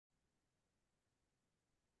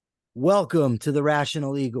Welcome to the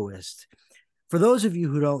Rational Egoist. For those of you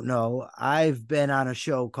who don't know, I've been on a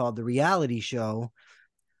show called The Reality Show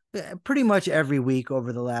pretty much every week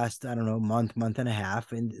over the last, I don't know, month and a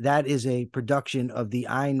half. And that is a production of the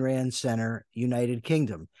Ayn Rand Centre United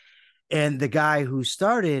Kingdom. And the guy who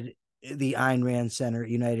started the Ayn Rand Centre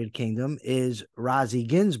United Kingdom is Razi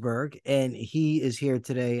Ginzberg. And he is here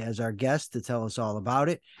today as our guest to tell us all about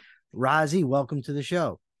it. Razi, welcome to the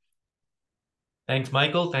show. Thanks,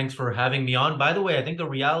 Michael. Thanks for having me on. By the way, I think the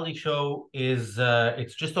reality show is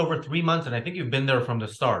it's just over 3 months, and I think you've been there from the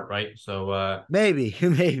start, right? Maybe,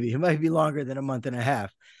 maybe it might be longer than a month and a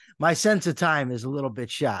half. My sense of time is a little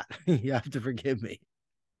bit shot. You have to forgive me.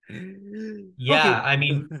 Okay. Yeah, I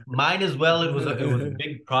mean, mine as well. It was a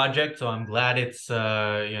big project, so I'm glad it's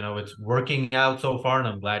working out so far, and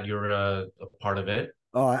I'm glad you're a part of it.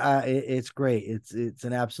 It's great. It's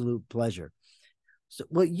an absolute pleasure. So,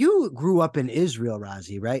 well, you grew up in Israel,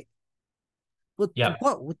 Razi, right? What Yeah.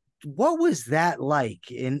 what was that like,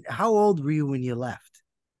 and how old were you when you left?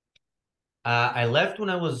 I left when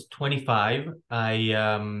I was 25.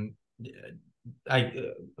 I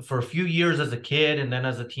for a few years as a kid, and then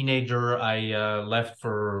as a teenager, I left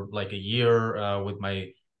for like a year with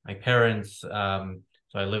my parents. So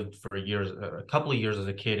I lived for a couple of years as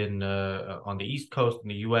a kid in on the East Coast in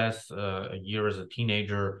the U.S. A year as a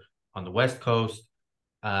teenager on the West Coast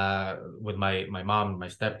with my mom and my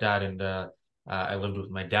stepdad, and I lived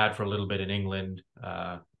with my dad for a little bit in England.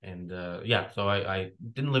 Yeah, so I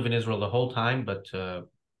didn't live in Israel the whole time, but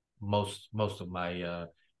most of my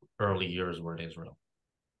early years were in Israel.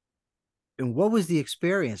 And what was the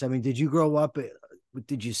experience? I mean, did you grow up?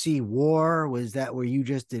 Did you see war? Was that were you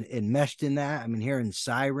just enmeshed in that? I mean, hearing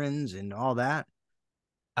sirens and all that.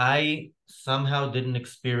 I somehow didn't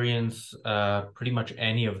experience pretty much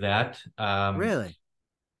any of that. Really?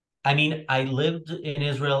 I mean, I lived in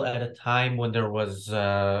Israel at a time when there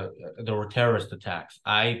were terrorist attacks.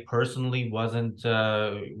 I personally wasn't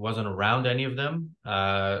around any of them.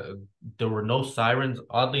 There were no sirens.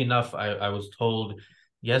 Oddly enough, I was told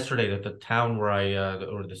yesterday that the town where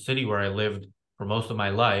or the city where I lived for most of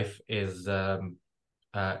my life is uh,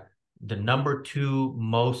 the number two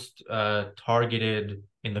most targeted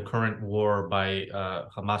in the current war by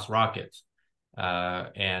Hamas rockets.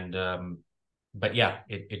 And But yeah,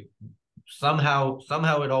 it somehow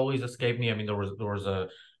it always escaped me. I mean, there was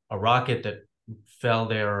a rocket that fell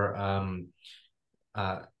there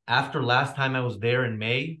after last time I was there in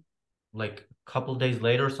May. Like a couple days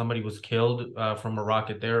later, somebody was killed from a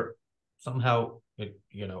rocket there. Somehow,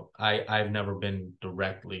 I've never been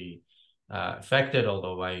directly affected,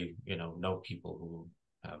 although I know people who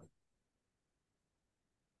have.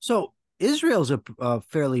 So Israel's a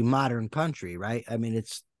fairly modern country, right? I mean,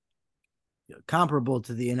 it's comparable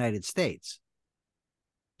to the United States.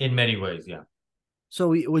 In many ways, yeah. So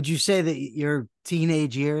would you say that your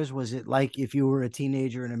teenage years was it like if you were a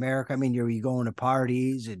teenager in America? I mean, were you going to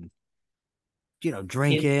parties and In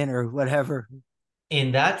drinking or whatever?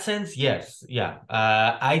 In that sense, yes, yeah.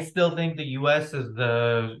 I still think the U.S. is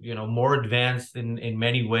more advanced in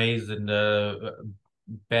many ways and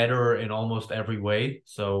better in almost every way.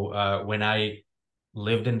 So when I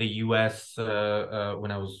lived in the U.S.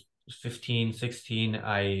 When I was 15, 16,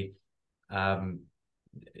 um,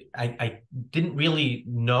 I didn't really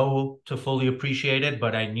know to fully appreciate it,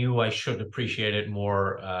 but I knew I should appreciate it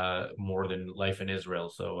more than life in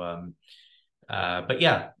Israel. But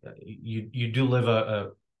yeah, you do live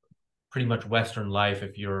a pretty much Western life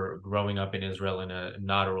if you're growing up in Israel in a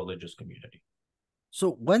not a religious community. So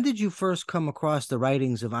when did you first come across the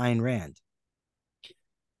writings of Ayn Rand?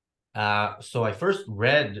 So I first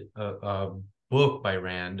read a book by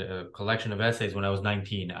Rand, a collection of essays when I was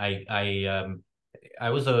 19. I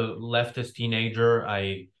was a leftist teenager.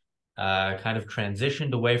 I kind of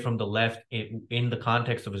transitioned away from the left in the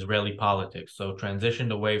context of Israeli politics. So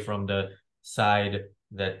transitioned away from the side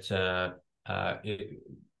that it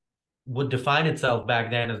would define itself back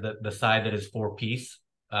then as the side that is for peace,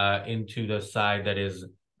 into the side that is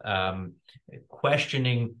um,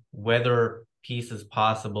 questioning whether peace is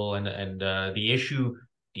possible, and the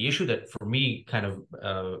issue that for me kind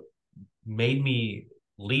of made me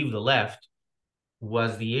leave the left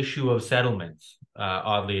was the issue of settlements.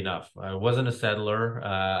 Oddly enough, I wasn't a settler.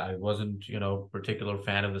 I wasn't, particular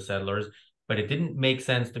fan of the settlers, but it didn't make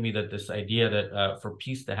sense to me that this idea that for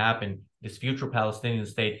peace to happen, this future Palestinian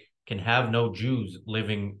state can have no Jews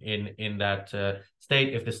living in that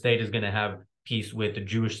state if the state is going to have peace with the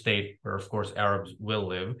Jewish state, where of course Arabs will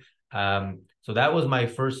live. So that was my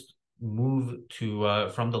first move to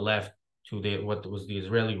from the left to the what was the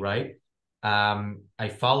Israeli right. I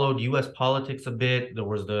followed U.S. politics a bit. There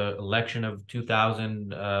was the election of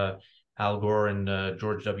 2000, Al Gore and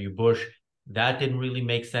George W. Bush. That didn't really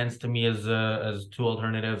make sense to me as two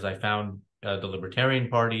alternatives. I found the Libertarian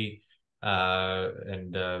Party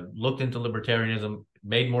and looked into libertarianism.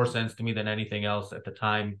 Made more sense to me than anything else at the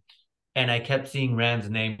time. And I kept seeing Rand's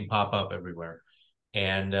name pop up everywhere.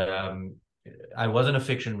 And I wasn't a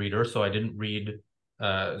fiction reader, so I didn't read.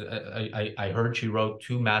 I heard she wrote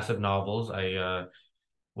two massive novels. I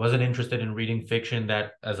wasn't interested in reading fiction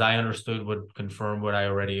that, as I understood, would confirm what I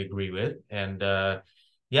already agree with. And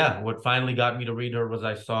yeah, what finally got me to read her was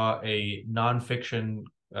I saw a nonfiction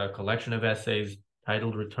collection of essays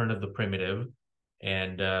titled "Return of the Primitive."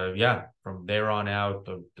 And yeah, from there on out,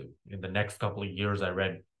 in the next couple of years, I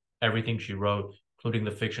read everything she wrote, including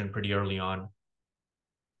the fiction pretty early on.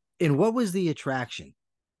 And what was the attraction?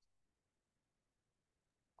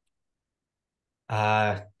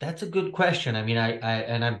 That's a good question. I mean,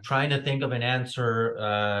 and I'm trying to think of an answer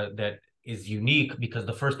that is unique, because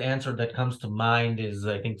the first answer that comes to mind is,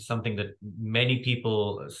 I think, something that many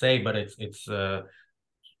people say, but it's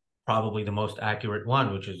probably the most accurate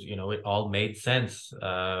one, which is, it all made sense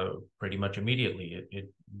pretty much immediately.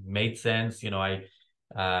 It made sense. I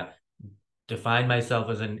defined myself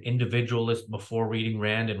as an individualist before reading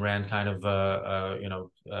Rand, and Rand kind of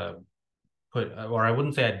put, or I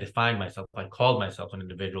wouldn't say I defined myself. I called myself an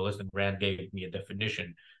individualist, and Rand gave me a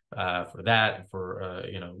definition for that. For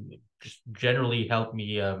just generally helped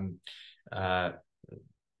me uh,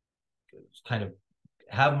 kind of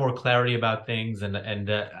have more clarity about things. And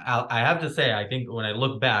I have to say, I think when I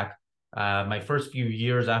look back, my first few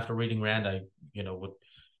years after reading Rand, I would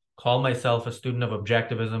call myself a student of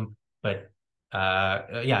objectivism, but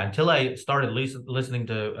yeah, until I started listening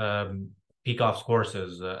to Peikoff's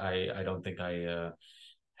courses, I don't think I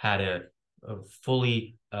had a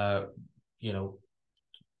fully you know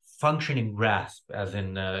functioning grasp, as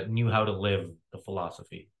in knew how to live the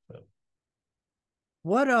philosophy. So,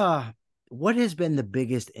 What uh what has been the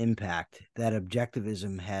biggest impact that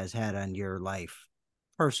objectivism has had on your life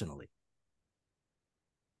personally?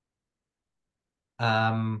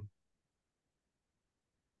 um,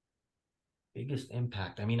 biggest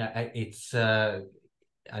impact. I mean, it's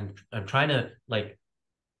I'm trying to like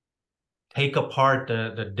take apart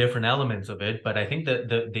the different elements of it, but I think that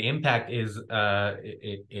the impact is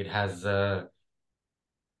it has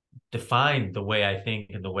defined the way I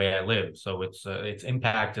think and the way I live. So its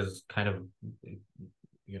impact is kind of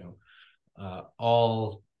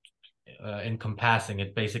all encompassing.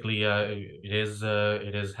 It basically it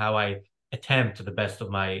is how I attempt, to the best of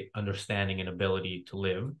my understanding and ability, to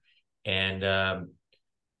live. And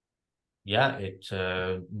yeah, it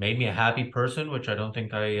made me a happy person, which I don't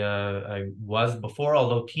think I was before.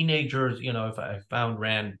 Although teenagers, if I found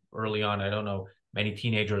Rand early on, I don't know many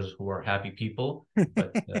teenagers who are happy people,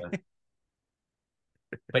 but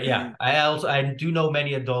yeah, I do know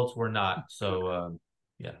many adults were not. So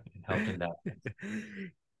yeah, it helped in that sense.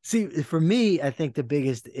 See, for me, I think the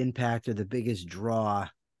biggest impact or the biggest draw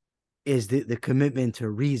is the commitment to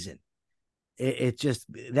reason. It just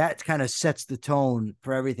that kind of sets the tone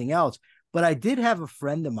for everything else. But I did have a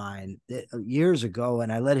friend of mine that, years ago,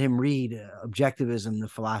 and I let him read Objectivism, the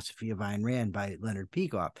Philosophy of Ayn Rand by Leonard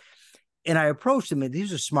Peikoff. And I approached him, and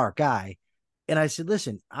he's a smart guy. And I said,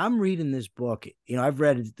 listen, I'm reading this book. I've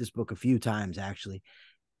read this book a few times, actually,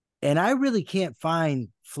 and I really can't find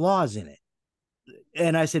flaws in it.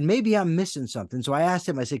 And I said, maybe I'm missing something. So I asked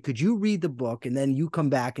him, I said, could you read the book and then you come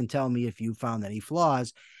back and tell me if you found any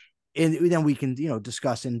flaws? And then we can,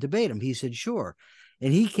 discuss and debate them. He said, sure.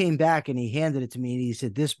 And he came back and he handed it to me and he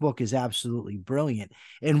said, this book is absolutely brilliant.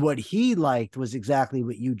 And what he liked was exactly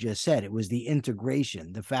what you just said. It was the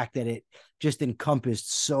integration, the fact that it just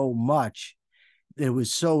encompassed so much. It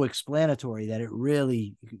was so explanatory that it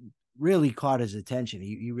really, really caught his attention.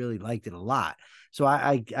 He really liked it a lot. So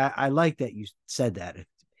I like that you said that.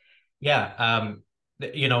 Yeah.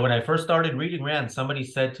 When I first started reading Rand, somebody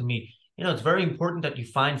said to me, it's very important that you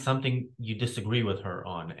find something you disagree with her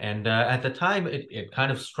on. And at the time, it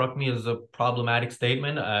kind of struck me as a problematic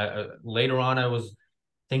statement. Later on, I was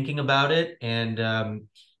thinking about it, and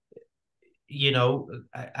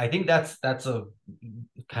I think that's a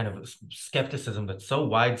kind of skepticism that's so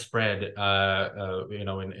widespread, in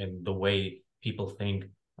the way people think.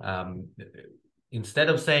 Um, Instead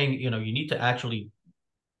of saying, you need to actually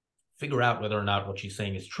figure out whether or not what she's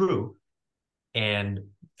saying is true, and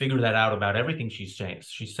figure that out about everything she's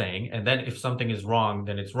saying. And then if something is wrong,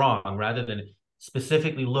 then it's wrong, rather than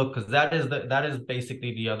specifically look, because that is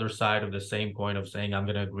basically the other side of the same coin of saying I'm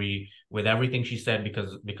going to agree with everything she said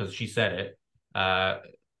because she said it.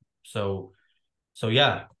 So So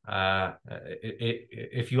yeah,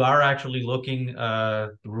 if you are actually looking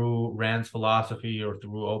through Rand's philosophy or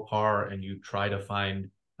through OPAR and you try to find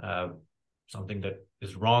uh, something that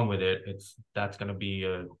is wrong with it, that's going to be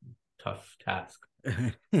a tough task.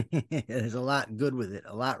 There's a lot good with it,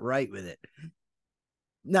 a lot right with it.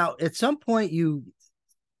 Now, at some point,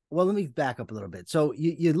 well, let me back up a little bit. So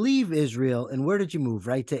you leave Israel, and where did you move?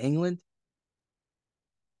 Right to England,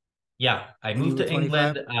 Yeah, I and you moved were to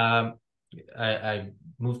 25. England. I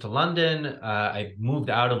moved to London. I moved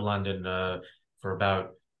out of London for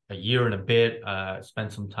about a year and a bit.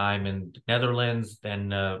 Spent some time in the Netherlands, then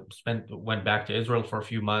went back to Israel for a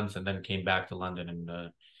few months, and then came back to London.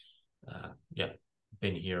 And yeah,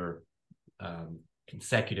 been here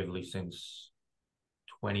consecutively since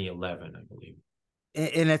 2011, I believe.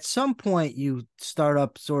 And at some point, you start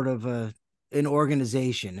up sort of an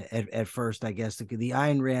organization at first, I guess, the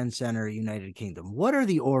Ayn Rand Centre United Kingdom. What are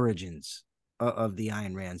the origins of the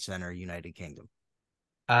Ayn Rand Centre United Kingdom?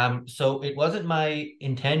 So it wasn't my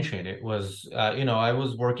intention. It was, I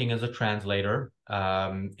was working as a translator,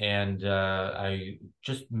 and I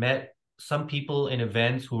just met some people in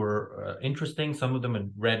events who were interesting. Some of them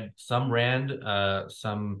had read some Rand,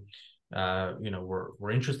 some,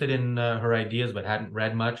 were interested in her ideas but hadn't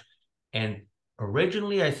read much. And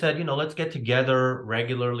originally, I said, let's get together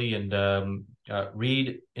regularly and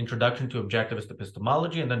read Introduction to Objectivist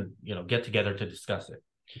Epistemology, and then, get together to discuss it.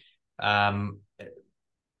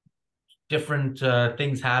 Different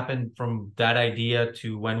things happened from that idea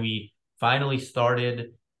to when we finally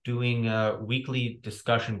started doing weekly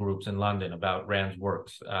discussion groups in London about Rand's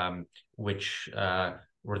works, which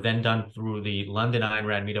were then done through the London Ayn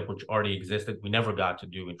Rand meetup, which already existed. We never got to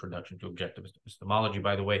do Introduction to Objectivist Epistemology,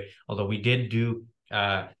 by the way, although we did do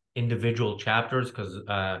individual chapters because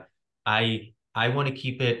I want to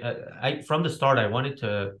keep it. From the start, I wanted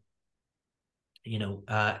to, you know,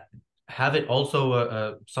 uh, have it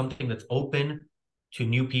also something that's open to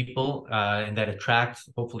new people and that attracts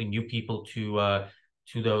hopefully new people to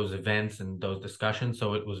those events and those discussions.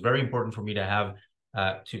 So it was very important for me to have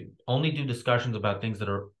to only do discussions about things that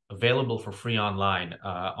are available for free online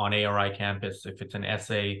on ARI campus. If it's an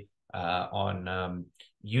essay on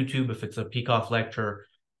YouTube, if it's a Peikoff lecture,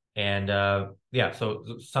 and yeah, so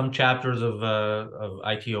some chapters of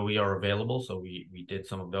ITOE are available. So we did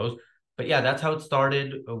some of those, but yeah, that's how it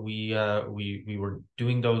started. We were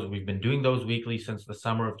doing those. We've been doing those weekly since the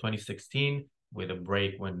summer of 2016, with a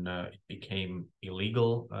break when it became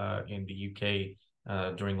illegal in the UK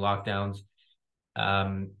during lockdowns.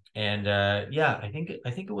 And yeah, I think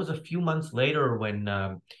it was a few months later when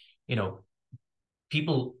you know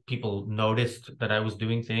people noticed that I was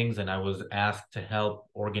doing things, and I was asked to help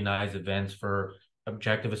organize events for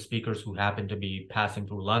objectivist speakers who happened to be passing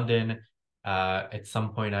through London. At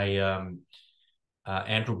some point,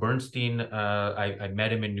 Andrew Bernstein. I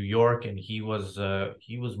met him in New York, and he was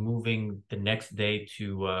moving the next day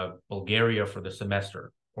to Bulgaria for the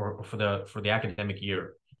semester or for the academic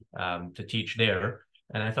year to teach there.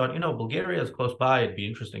 And I thought, Bulgaria is close by. It'd be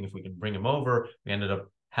interesting if we could bring him over. We ended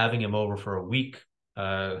up having him over for a week,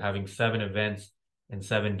 having 7 events in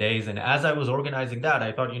 7 days. And as I was organizing that,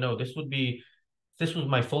 I thought, this was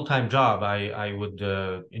my full-time job. I would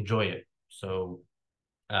enjoy it. So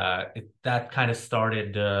that kind of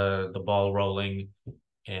started the ball rolling,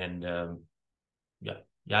 and yeah,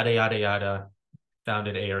 yada yada yada.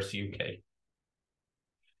 Founded ARC UK.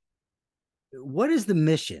 What is the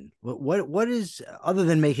mission? What is, other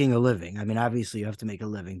than making a living? I mean, obviously you have to make a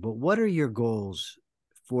living, but what are your goals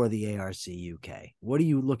for the ARC UK? What are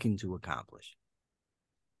you looking to accomplish?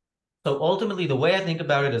 So ultimately, the way I think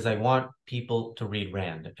about it is, I want people to read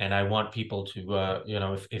Rand, and I want people to,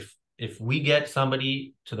 if we get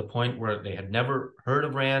somebody to the point where they had never heard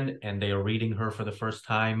of Rand and they are reading her for the first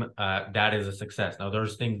time, that is a success. Now,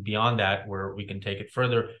 there's things beyond that where we can take it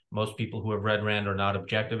further. Most people who have read Rand are not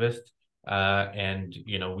objectivists, and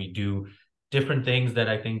we do different things that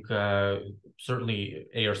I think certainly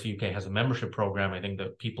ARC UK has a membership program. I think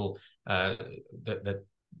that people that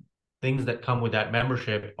things that come with that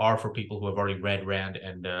membership are for people who have already read Rand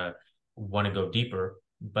and want to go deeper.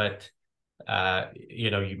 But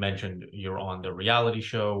you mentioned you're on the reality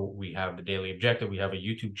show. We have the Daily Objective. We have a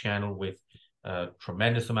YouTube channel with a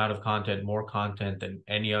tremendous amount of content, more content than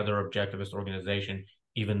any other objectivist organization,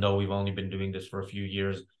 even though we've only been doing this for a few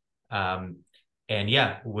years. Um, and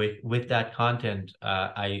yeah, with that content,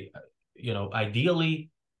 ideally,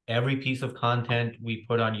 every piece of content we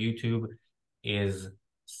put on YouTube is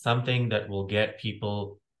something that will get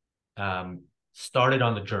people started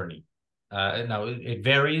on the journey. Now it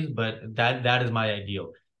varies, but that is my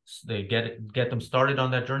ideal. They get them started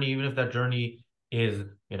on that journey, even if that journey is,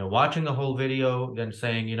 watching the whole video, then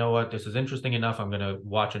saying, you know what, this is interesting enough. I'm going to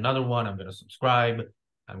watch another one. I'm going to subscribe.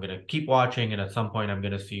 I'm going to keep watching. And at some point, I'm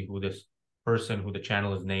going to see who this person, who the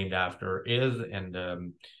channel is named after is, and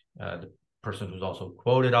the person who's also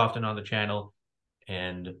quoted often on the channel.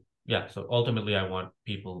 And yeah, so ultimately, I want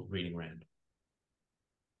people reading Rand.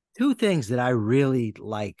 Two things that I really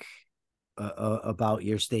like about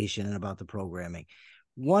your station and about the programming.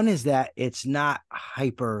 One is that it's not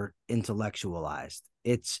hyper intellectualized.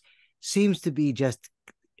 It's seems to be just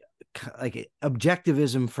like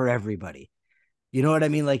objectivism for everybody. You know what I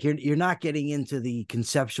mean? Like you're not getting into the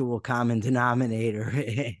conceptual common denominator.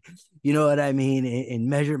 You know what I mean? In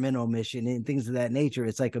measurement omission and things of that nature.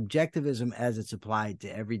 It's like objectivism as it's applied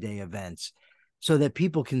to everyday events so that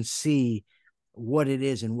people can see what it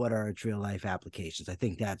is and what are its real life applications. I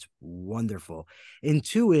think that's wonderful. And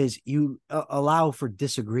two is you allow for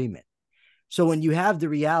disagreement. So when you have the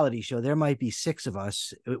reality show, there might be six of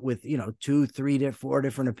us with, two, three, four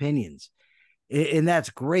different opinions. And that's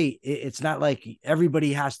great. It's not like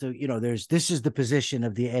everybody has to, this is the position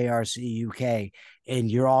of the ARC UK and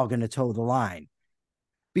you're all going to toe the line,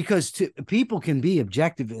 because people can be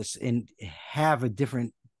objectivists and have a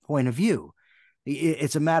different point of view.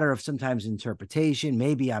 It's a matter of sometimes interpretation.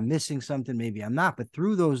 Maybe I'm missing something, maybe I'm not. But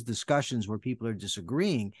through those discussions where people are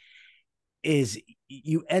disagreeing, is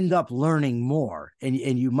you end up learning more, and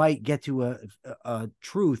you might get to a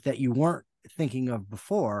truth that you weren't thinking of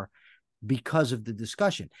before because of the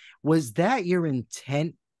discussion. Was that your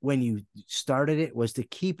intent when you started it, was to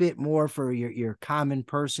keep it more for your common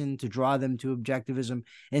person, to draw them to objectivism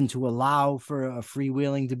and to allow for a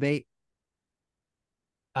freewheeling debate?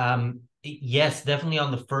 Yes, definitely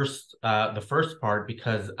on the first part,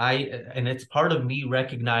 because and it's part of me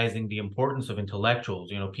recognizing the importance of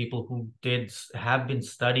intellectuals, people who have been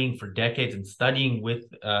studying for decades and studying with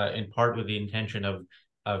in part with the intention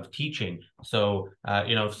of teaching. So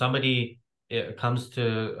if somebody comes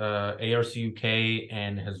to ARC UK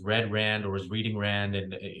and has read Rand or is reading Rand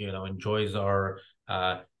and enjoys our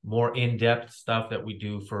more in-depth stuff that we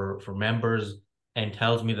do for members, and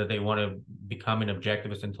tells me that they want to become an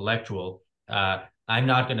objectivist intellectual, I'm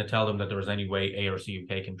not going to tell them that there is any way ARC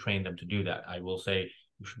UK can train them to do that. I will say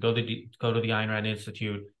you should go to the Ayn Rand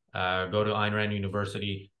Institute, go to Ayn Rand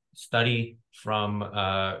University, study from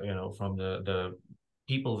from the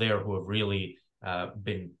people there who have really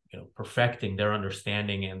been perfecting their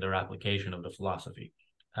understanding and their application of the philosophy.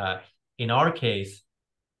 In our case,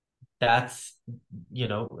 that's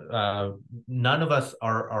none of us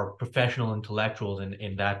are professional intellectuals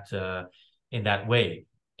in that way,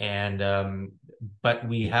 and but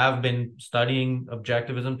we have been studying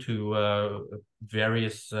objectivism to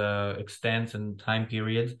various extents and time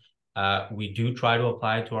periods. We do try to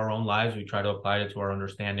apply it to our own lives. We try to apply it to our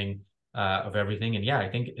understanding of everything. And yeah, I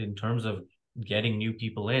think in terms of getting new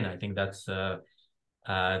people in, I think that's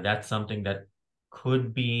something that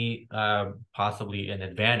could be possibly an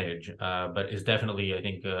advantage, but is definitely, I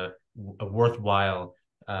think, a worthwhile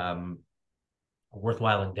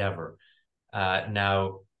endeavor.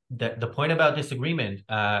 Now, the point about disagreement,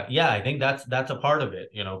 yeah, I think that's a part of it.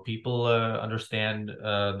 People understand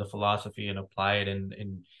the philosophy and apply it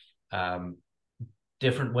in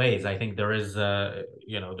different ways. I think there is, there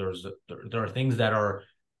are things that are,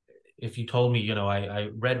 if you told me, I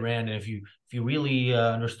read Rand, and if you really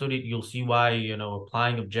understood it, you'll see why,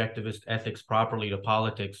 applying objectivist ethics properly to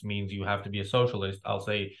politics means you have to be a socialist. I'll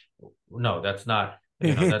say, no, that's not,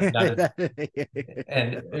 that is,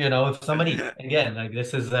 and if somebody, again, like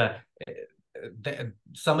this is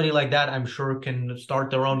somebody like that, I'm sure can start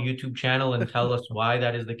their own YouTube channel and tell us why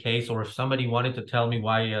that is the case. Or if somebody wanted to tell me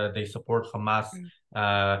why they support Hamas,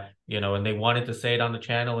 and they wanted to say it on the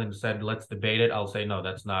channel and said, let's debate it, I'll say, no,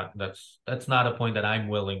 that's not a point that I'm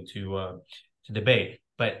willing to debate.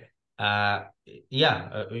 But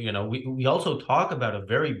yeah, we also talk about a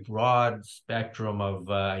very broad spectrum of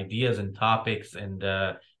ideas and topics, and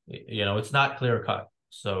it's not clear cut.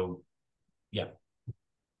 So yeah.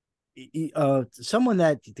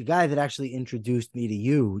 The guy that actually introduced me to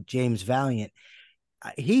you, James Valiant,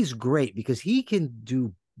 he's great because he can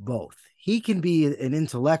do both. He can be an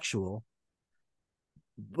intellectual,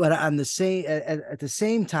 but on the same at the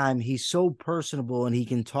same time, he's so personable and he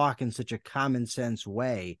can talk in such a common sense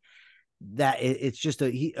way that it's just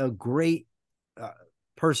a great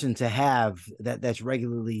person to have that's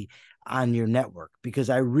regularly on your network, because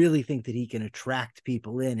I really think that he can attract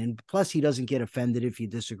people in. And plus, he doesn't get offended if you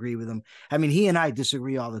disagree with him. I mean, he and I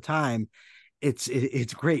disagree all the time. It's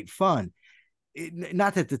great fun.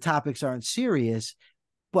 Not that the topics aren't serious,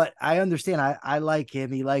 but I understand. I like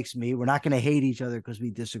him. He likes me. We're not going to hate each other because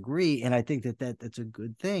we disagree. And I think that's a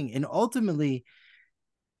good thing. And ultimately,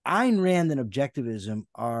 Ayn Rand and objectivism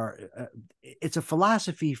are it's a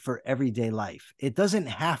philosophy for everyday life. It doesn't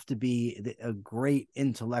have to be a great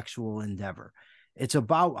intellectual endeavor. It's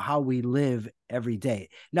about how we live every day.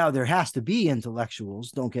 Now, there has to be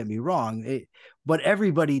intellectuals, don't get me wrong, but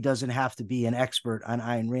everybody doesn't have to be an expert on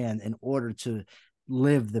Ayn Rand in order to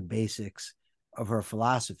live the basics of her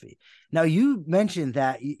philosophy. Now, you mentioned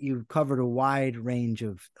that you've covered a wide range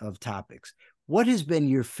of topics. What has been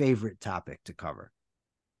your favorite topic to cover?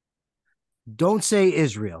 Don't say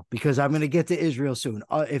Israel because I'm going to get to Israel soon.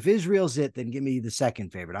 If Israel's it, then give me the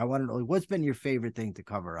second favorite. I want to know what's been your favorite thing to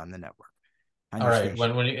cover on the network, on All your right,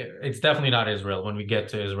 station. it's definitely not Israel. When we get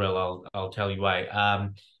to Israel, I'll tell you why.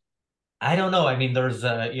 I don't know. I mean, there's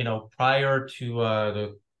prior to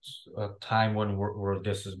the time when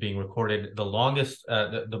this is being recorded, the longest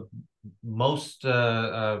the most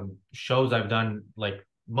shows I've done, like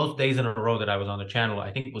most days in a row that I was on the channel,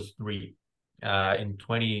 I think it was three in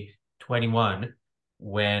 2021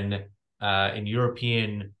 when in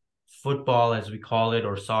European football, as we call it,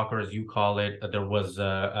 or soccer, as you call it, there was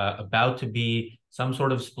about to be some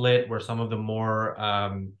sort of split where some of the more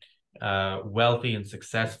wealthy and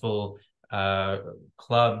successful uh,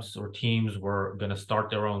 clubs or teams were going to start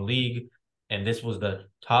their own league. And this was the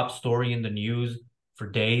top story in the news for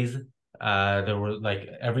days. There were like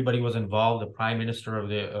everybody was involved. The prime minister of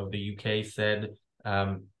the UK said,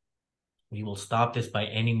 "We will stop this by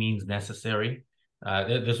any means necessary."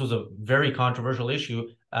 This was a very controversial issue,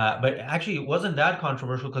 but actually it wasn't that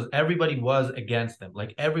controversial because everybody was against them.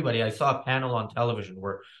 Like everybody, I saw a panel on television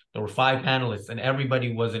where there were five panelists and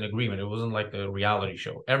everybody was in agreement. It wasn't like a reality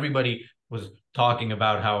show. Everybody was talking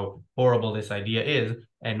about how horrible this idea is,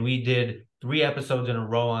 and we did three episodes in a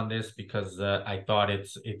row on this because I thought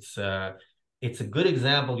it's a good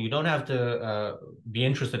example. You don't have to be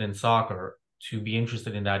interested in soccer to be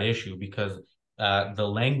interested in that issue because the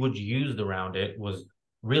language used around it was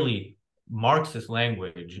really Marxist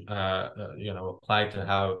language, applied to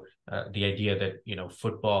how the idea that,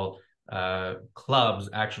 football clubs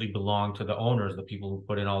actually belong to the owners, the people who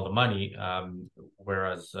put in all the money,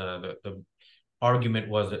 whereas the argument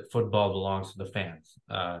was that football belongs to the fans.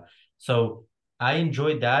 So I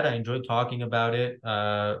enjoyed that. I enjoyed talking about it,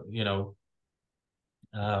 for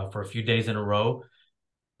a few days in a row.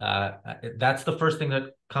 That's the first thing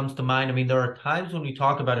that comes to mind. I mean, there are times when we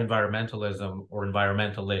talk about environmentalism or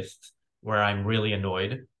environmentalists where I'm really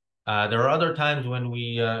annoyed. There are other times when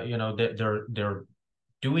we, they're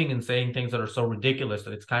doing and saying things that are so ridiculous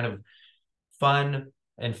that it's kind of fun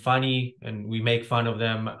and funny, and we make fun of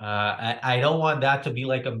them. I don't want that to be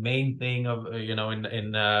like a main thing of in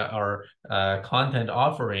our content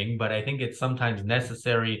offering, but I think it's sometimes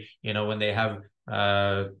necessary. When they have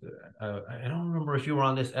I don't remember if you were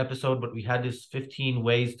on this episode, but we had this 15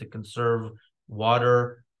 ways to conserve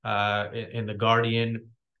water in the Guardian,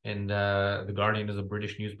 and the Guardian is a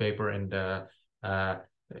British newspaper, and uh,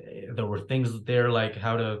 there were things there like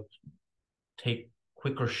how to take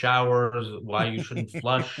quicker showers, why you shouldn't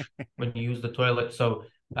flush when you use the toilet. So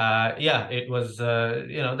yeah, it was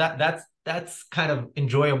that's kind of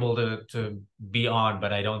enjoyable to be on,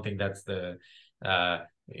 but I don't think that's the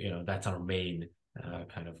that's our main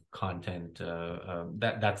kind of content.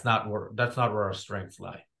 That's not where our strengths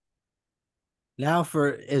lie. Now for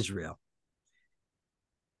Israel.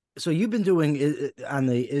 So you've been doing on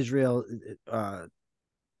the Israel,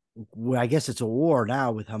 well, I guess it's a war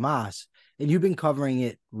now with Hamas, and you've been covering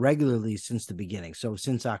it regularly since the beginning. So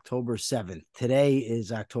since October 7th. Today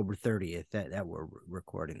is October 30th that we're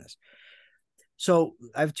recording this. So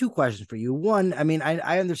I have two questions for you. One, I mean,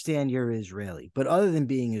 I understand you're Israeli, but other than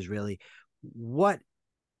being Israeli, what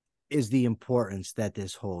is the importance that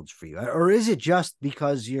this holds for you? Or is it just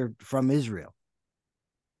because you're from Israel?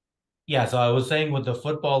 Yeah, so I was saying with the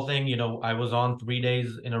football thing, I was on 3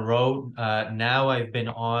 days in a row. Now I've been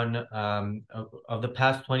on of the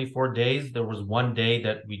past 24 days, there was one day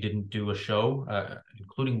that we didn't do a show,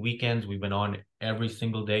 including weekends. We've been on every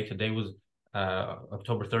single day. Today was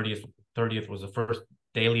October 30th. 30th was the first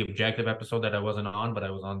daily objective episode that I wasn't on, but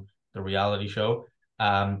I was on the reality show.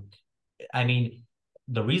 I mean,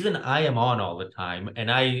 the reason I am on all the time, and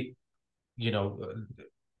you know,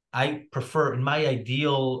 I prefer in my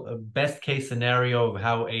ideal best case scenario of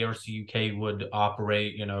how ARC UK would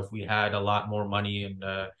operate, if we had a lot more money and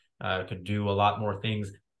could do a lot more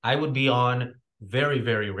things, I would be on very,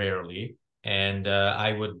 very rarely. And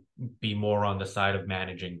I would be more on the side of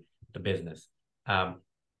managing the business. Um,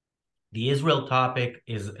 The Israel topic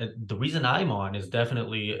is the reason I'm on is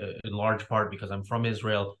definitely in large part because I'm from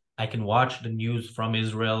Israel. I can watch the news from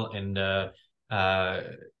Israel, and uh,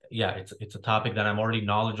 yeah, it's a topic that I'm already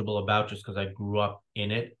knowledgeable about just because I grew up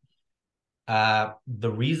in it.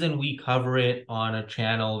 The reason we cover it on a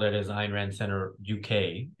channel that is Ayn Rand Centre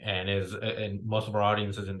UK and most of our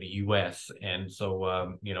audience is in the US, and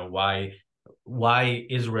so why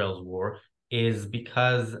Israel's war is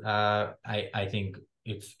because I think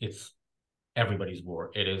it's everybody's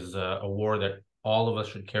war. It is a war that all of us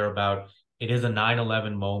should care about. It is a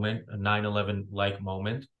 9/11 moment, a 9/11 like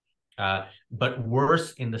moment, but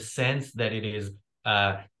worse in the sense that it is,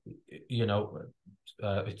 uh, you know,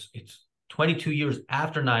 it's 22 years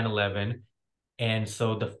after 9/11. And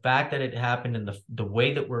so the fact that it happened and the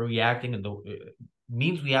way that we're reacting and the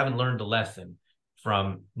means we haven't learned the lesson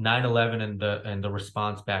from 9/11 and the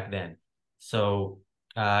response back then. So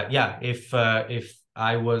yeah, if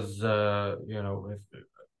I was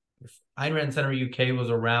if Ayn Rand Center UK was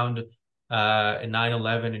around in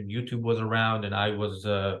 9/11 and YouTube was around and I was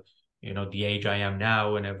the age I am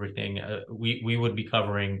now and everything, we would be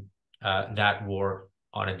covering that war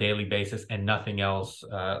on a daily basis and nothing else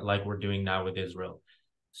like we're doing now with Israel.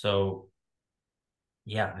 So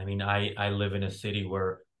yeah, I mean, I live in a city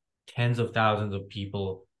where tens of thousands of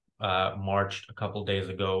people marched a couple days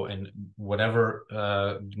ago, and whatever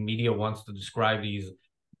the media wants to describe these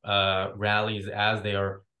rallies as, they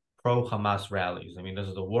are pro-Hamas rallies. I mean, this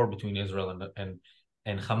is a war between Israel and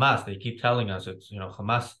Hamas. They keep telling us it's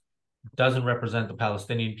Hamas doesn't represent the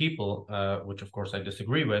Palestinian people, which of course I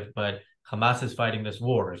disagree with, but Hamas is fighting this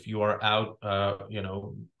war. If you are out,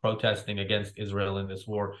 protesting against Israel in this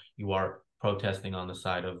war, you are protesting on the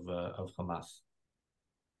side of Hamas.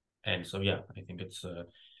 And so, yeah, I think it's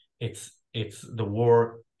the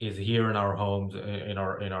war is here in our homes, in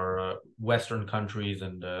our Western countries,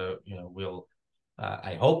 and we'll.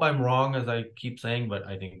 I hope I'm wrong, as I keep saying, but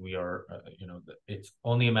I think we are. It's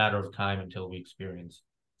only a matter of time until we experience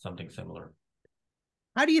something similar.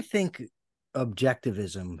 How do you think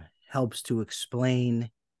objectivism helps to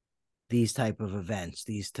explain these type of events,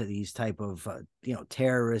 these type of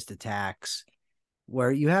terrorist attacks,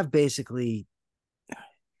 where you have basically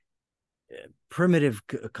primitive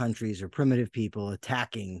countries or primitive people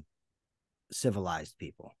attacking civilized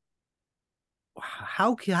people?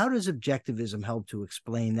 How does objectivism help to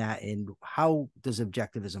explain that, and how does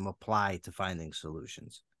objectivism apply to finding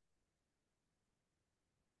solutions?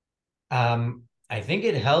 I think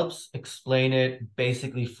it helps explain it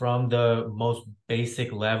basically from the most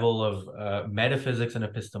basic level of metaphysics and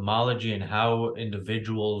epistemology and how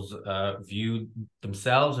individuals view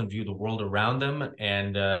themselves and view the world around them.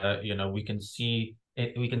 And we can see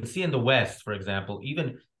in the West, for example,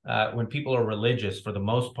 even when people are religious, for the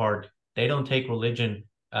most part, they don't take religion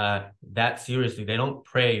that seriously. They don't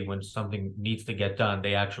pray when something needs to get done.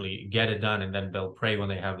 They actually get it done, and then they'll pray when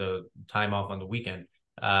they have the time off on the weekend.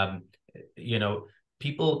 Um, you know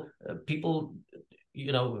people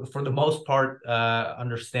for the most part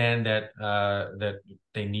understand that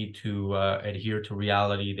they need to adhere to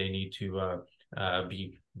reality. They need to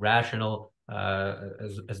be rational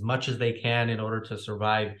as much as they can in order to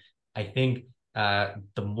survive. I think the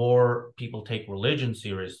more people take religion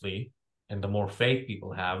seriously and the more faith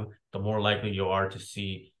people have, the more likely you are to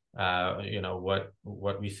see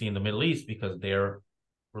what we see in the Middle East, because their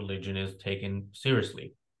religion is taken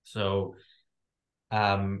seriously. So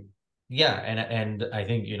um, yeah, and I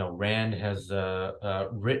think Rand has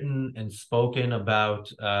written and spoken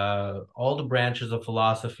about all the branches of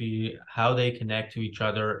philosophy, how they connect to each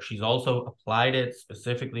other. She's also applied it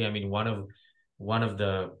specifically. I mean, one of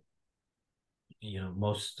the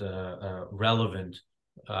most relevant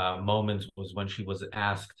moments was when she was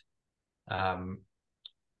asked um,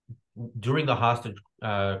 during the hostage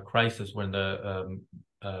crisis, when the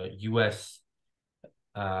U.S.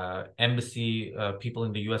 Embassy, people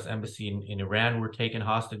in the U.S. embassy in Iran were taken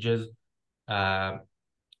hostages. Uh,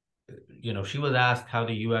 she was asked how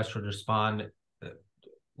the U.S. should respond,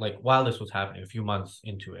 like while this was happening, a few months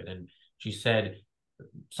into it, and she said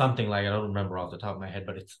something like, I don't remember off the top of my head,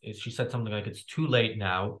 but she said something like, "It's too late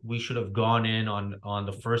now. We should have gone in on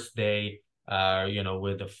the first day,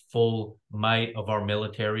 with the full might of our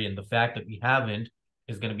military, and the fact that we haven't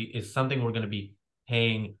is something we're going to be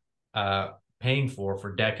paying paying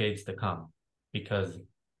for decades to come, because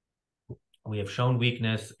we have shown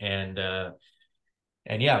weakness, and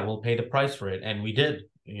yeah, we'll pay the price for it." And we did.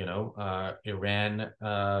 Iran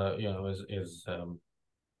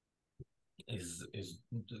is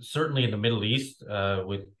certainly in the Middle East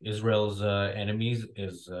with Israel's enemies,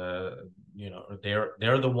 is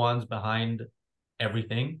they're the ones behind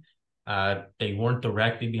everything. They weren't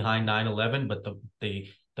directly behind 9/11, but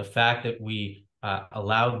the fact that we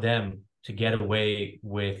allowed them to get away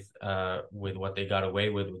with what they got away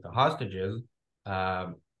with the hostages,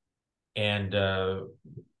 um, and the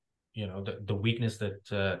weakness that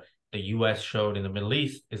the U.S. showed in the Middle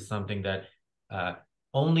East is something that uh,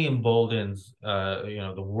 only emboldens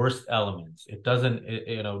the worst elements. It doesn't,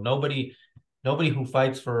 nobody who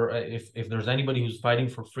fights for if there's anybody who's fighting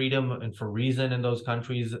for freedom and for reason in those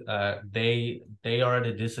countries, they are at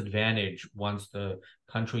a disadvantage once the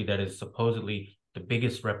country that is supposedly the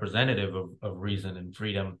biggest representative of reason and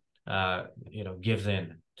freedom, gives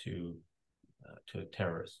in to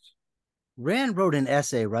terrorists. Rand wrote an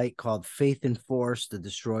essay, right, called Faith and Force, The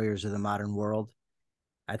Destroyers of the Modern World.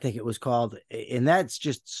 I think it was called, and that's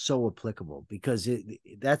just so applicable because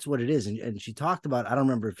that's what it is. And she talked about, I don't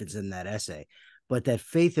remember if it's in that essay, but that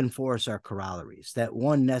faith and force are corollaries, that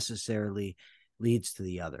one necessarily leads to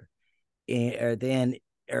the other.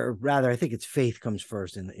 Or rather, I think it's faith comes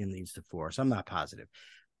first and leads to force. I'm not positive.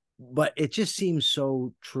 But it just seems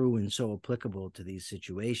so true and so applicable to these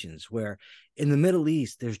situations where in the Middle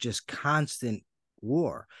East, there's just constant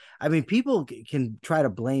war. I mean, people can try to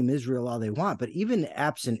blame Israel all they want, but even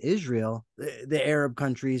absent Israel, the Arab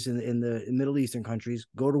countries and in the Middle Eastern countries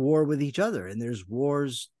go to war with each other, and there's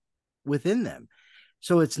wars within them.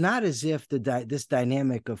 So it's not as if this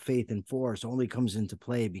dynamic of faith and force only comes into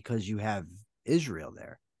play because you have Israel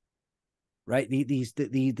there, right?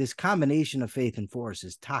 This combination of faith and force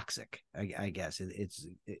is toxic. I guess it's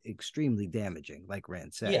extremely damaging, like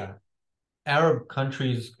Rand said. Yeah, Arab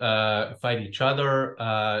countries fight each other.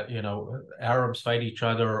 Arabs fight each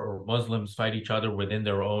other, or Muslims fight each other within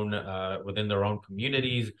their own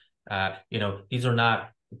communities. These are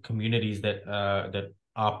not communities that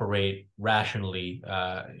operate rationally,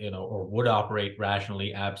 or would operate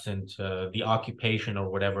rationally absent the occupation or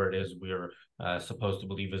whatever it is we're supposed to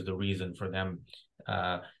believe is the reason for them.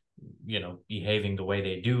 Behaving the way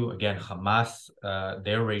they do. Again, Hamas,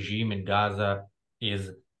 their regime in Gaza is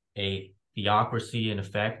a theocracy in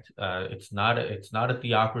effect. It's not a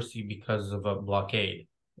theocracy because of a blockade.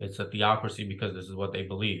 It's a theocracy because this is what they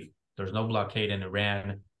believe. There's no blockade in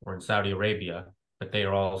Iran or in Saudi Arabia, but they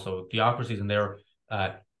are also theocracies, and they're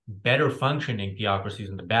better functioning theocracies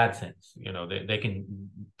in the bad sense.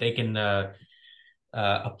 They can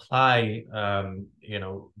apply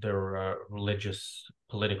their religious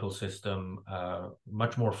political system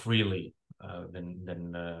much more freely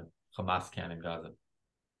than Hamas can in Gaza.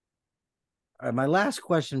 All right, my last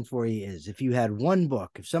question for you is, if you had one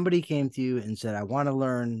book, if somebody came to you and said, I want to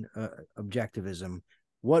learn objectivism,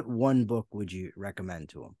 what one book would you recommend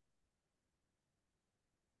to them?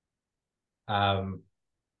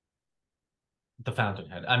 The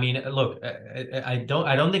Fountainhead. I mean, look, I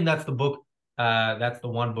don't think that's the book. That's the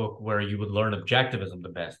one book where you would learn objectivism the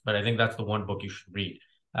best. But I think that's the one book you should read.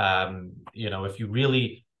 If you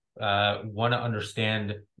really want to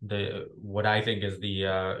understand what I think is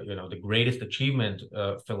the greatest achievement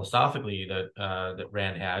philosophically that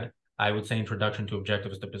Rand had, I would say Introduction to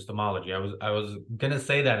Objectivist Epistemology. I was gonna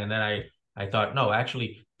say that, and then I thought, no,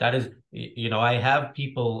 actually, that is, I have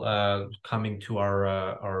people coming to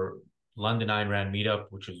our London Ayn Rand meetup,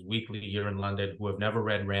 which is weekly here in London, who have never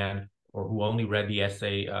read Rand or who only read the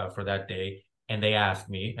essay for that day, and they ask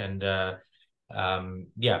me, and I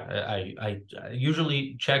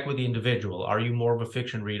usually check with the individual. Are you more of a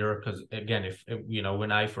fiction reader? Because again, if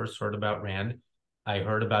when I first heard about Rand, I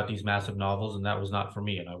heard about these massive novels, and that was not for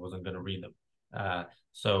me, and I wasn't going to read them.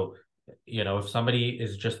 So if somebody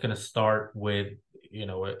is just going to start with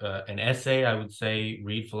an essay, I would say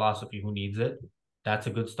read Philosophy Who Needs It. That's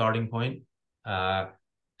a good starting point.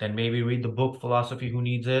 Then maybe read the book Philosophy Who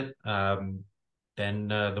Needs It. Then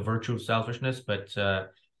The Virtue of Selfishness. But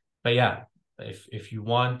yeah, if you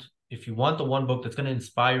want the one book that's going to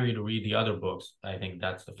inspire you to read the other books, I think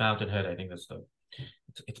that's The Fountainhead. I think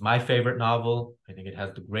it's my favorite novel. I think it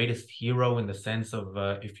has the greatest hero in the sense of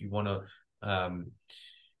if you want to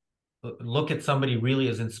look at somebody really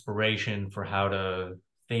as inspiration for how to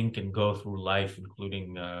think and go through life,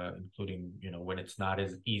 including when it's not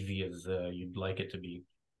as easy as you'd like it to be.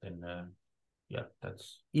 Then yeah,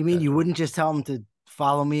 you mean you wouldn't just tell them to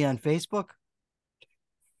follow me on Facebook?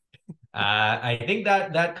 I think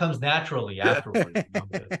that comes naturally afterwards.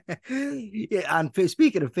 Yeah,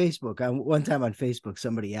 speaking of Facebook, one time on Facebook,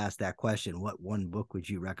 somebody asked that question: what one book would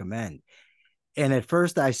you recommend? And at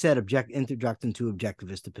first I said Introduction to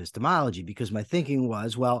Objectivist Epistemology, because my thinking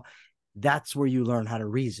was, well, that's where you learn how to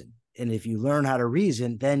reason. And if you learn how to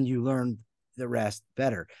reason, then you learn the rest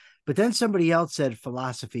better. But then somebody else said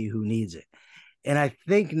Philosophy Who Needs It. And I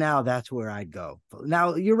think now that's where I'd go.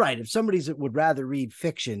 Now, you're right. If somebody would rather read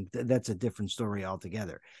fiction, that's a different story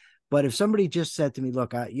altogether. But if somebody just said to me,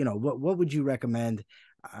 look, what would you recommend?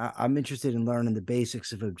 I'm interested in learning the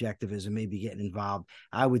basics of objectivism, maybe getting involved.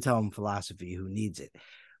 I would tell them philosophy, who needs it.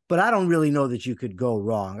 But I don't really know that you could go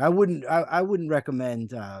wrong. I wouldn't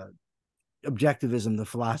recommend objectivism, the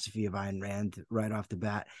philosophy of Ayn Rand, right off the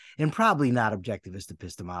bat, and probably not objectivist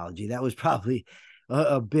epistemology. That was probably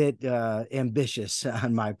a bit ambitious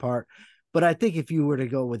on my part. But I think if you were to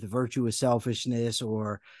go with the virtue of selfishness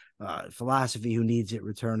or philosophy, who needs it,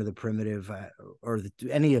 return to the primitive, or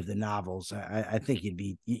any of the novels, I think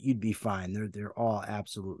you'd be fine. They're all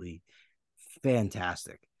absolutely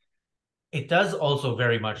fantastic. It does also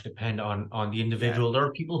very much depend on the Yeah. individual. There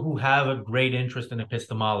are people who have a great interest in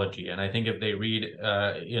epistemology, and I think if they read,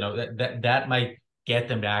 that might get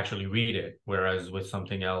them to actually read it. Whereas with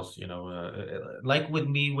something else, like with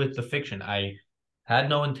me with the fiction, I had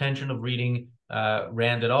no intention of reading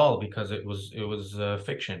Rand at all because it was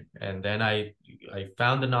fiction, and then I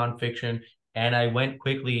found the nonfiction, and I went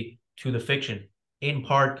quickly to the fiction, in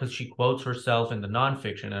part because she quotes herself in the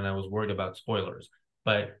nonfiction, and I was worried about spoilers.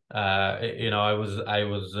 But I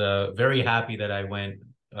was very happy that I went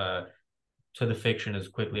to the fiction as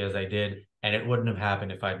quickly as I did, and it wouldn't have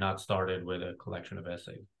happened if I'd not started with a collection of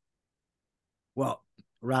essays. Well,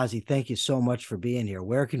 Razi, thank you so much for being here.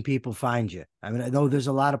 Where can people find you? I mean, I know there's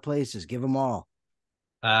a lot of places. Give them all.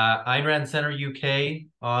 Ayn Rand Centre UK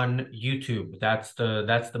on YouTube. That's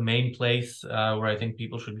the main place where I think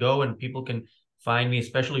people should go, and people can find me,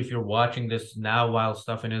 especially if you're watching this now while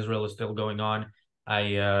stuff in Israel is still going on.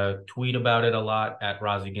 I tweet about it a lot at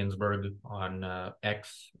Razi Ginzberg on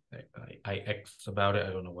X. I X about it.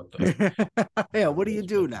 I don't know what the Yeah, what do you is,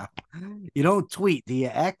 do but now? You don't tweet, do you?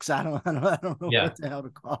 X? I don't know yeah. what the hell to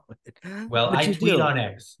call it, Well, but I you tweet do. on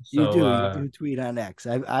X, You so do. You do tweet on X.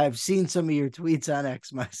 I've seen some of your tweets on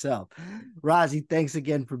X myself. Razi, thanks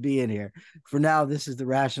again for being here. For now, this is the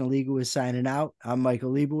Rational Egoist signing out. I'm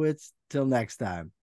Michael Liebowitz. Till next time.